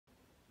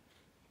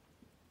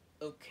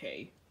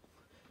Okay.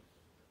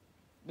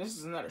 This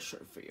is another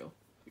short video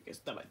because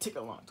that might take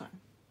a long time.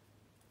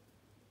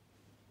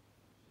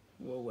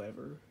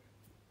 Whatever.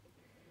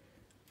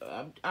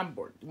 I'm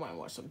bored. You want to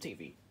watch some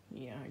TV?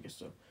 Yeah, I guess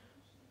so.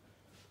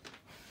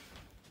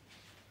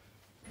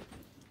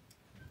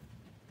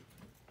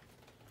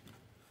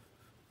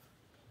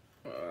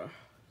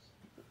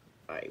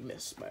 I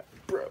miss my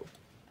bro.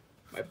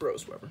 My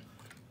bro's whatever.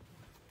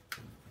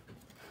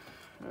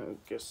 I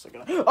guess I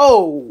gotta.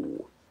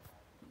 Oh!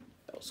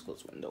 That was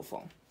close window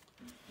phone.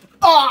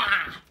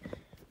 Ah!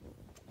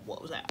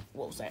 What was that?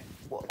 What was that?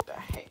 What the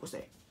heck was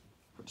that?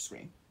 For the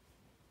screen.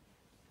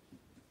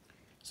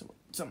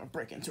 Someone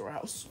break into our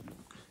house.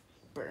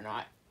 Better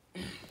not.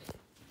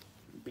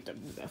 Beat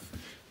them to death.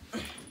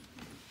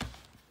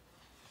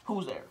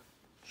 Who's there?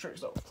 Sure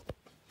so.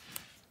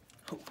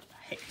 Who the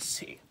heck is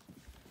he?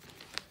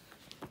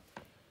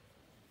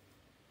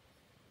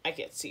 I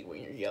can't see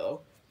when you're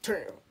yellow.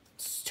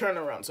 Turn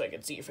around so I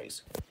can see your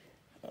face.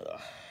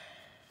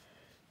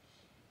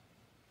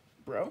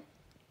 Bro?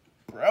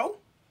 Bro?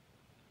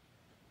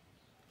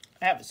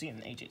 I haven't seen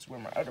an ages. Where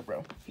my other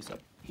bro? He's up.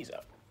 He's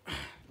up.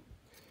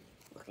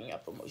 Looking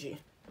up emoji.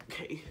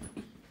 Okay.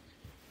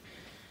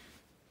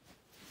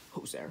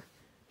 Who's there?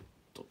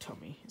 Don't tell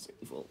me it's an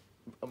evil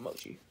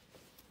emoji.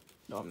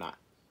 No, I'm not.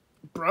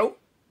 Bro?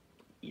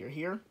 You're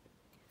here?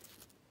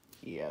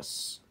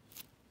 Yes.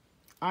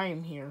 I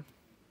am here.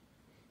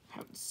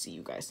 Haven't seen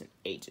you guys in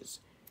ages.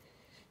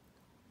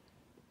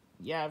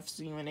 Yeah, I've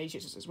seen you in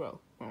ages as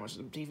well. Wanna watch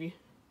some TV?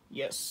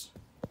 Yes.